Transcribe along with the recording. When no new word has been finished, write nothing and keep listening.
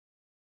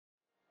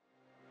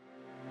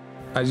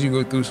As you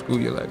go through school,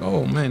 you're like,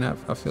 oh man,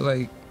 I feel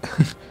like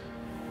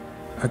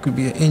I could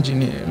be an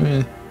engineer.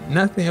 Man,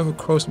 nothing ever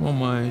crossed my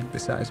mind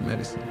besides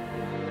medicine.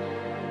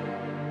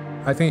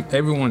 I think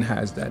everyone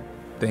has that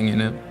thing in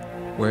them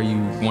where you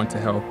want to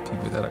help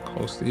people that are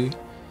close to you.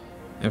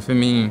 And for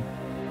me,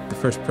 the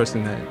first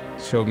person that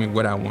showed me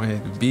what I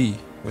wanted to be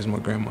was my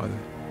grandmother.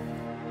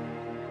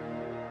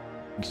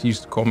 She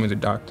used to call me the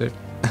doctor.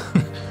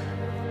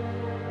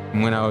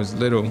 When I was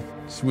little,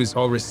 she was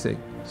always sick.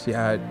 She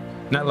had,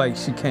 not like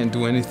she can't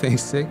do anything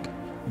sick,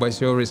 but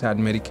she always had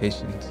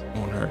medications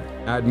on her.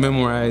 I'd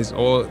memorized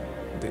all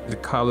the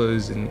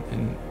colors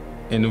and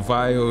the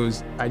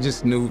vials. I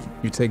just knew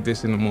you take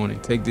this in the morning,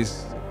 take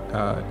this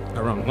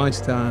around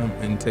lunchtime,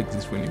 and take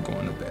this when you're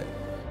going to bed.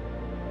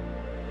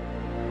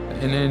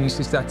 And then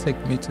she started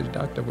taking me to the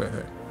doctor with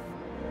her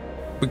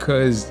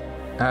because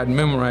I had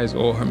memorized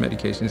all her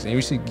medications, and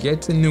we should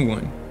get a new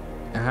one.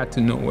 I had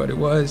to know what it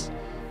was,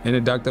 and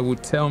the doctor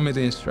would tell me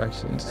the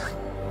instructions.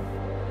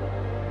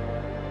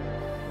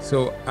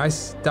 So I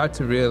started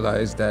to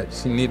realize that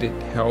she needed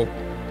help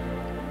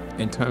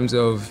in terms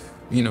of,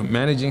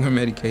 managing her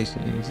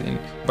medications,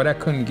 but I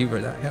couldn't give her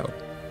that help.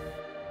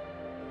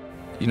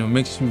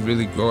 Makes you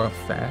really grow up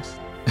fast.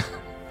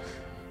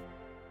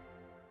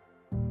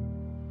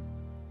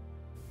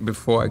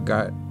 Before I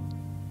got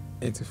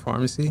into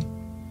pharmacy,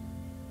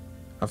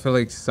 I feel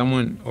like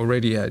someone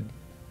already had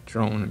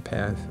drawn a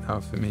path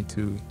out for me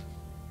to,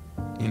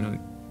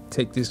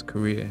 take this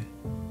career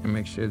and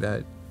make sure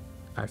that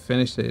I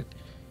finish it.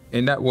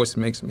 And that what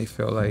makes me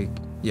feel like,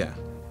 yeah,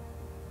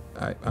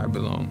 I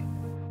belong.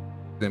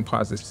 The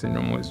imposter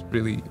syndrome was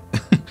really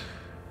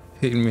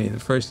hitting me in the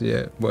first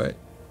year, but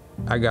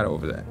I got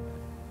over that.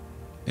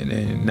 And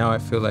then now I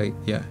feel like,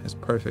 yeah, it's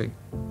perfect.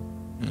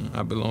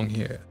 I belong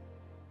here.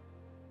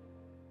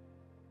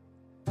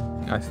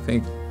 I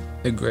think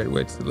a great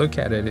way to look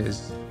at it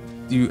is,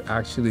 do you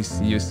actually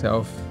see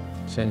yourself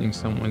changing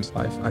someone's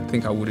life? I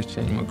think I would have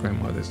changed my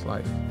grandmother's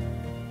life.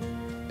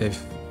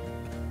 If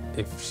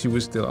she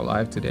was still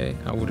alive today,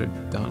 I would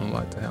have done a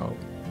lot to help.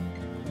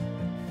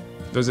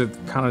 Those are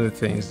kind of the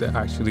things that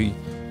actually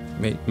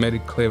made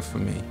it clear for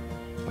me.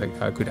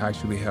 Like I could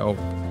actually help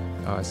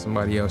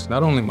somebody else,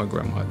 not only my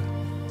grandmother,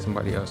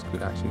 somebody else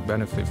could actually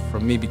benefit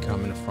from me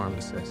becoming a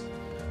pharmacist.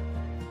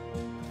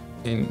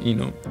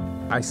 And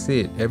I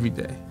see it every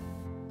day.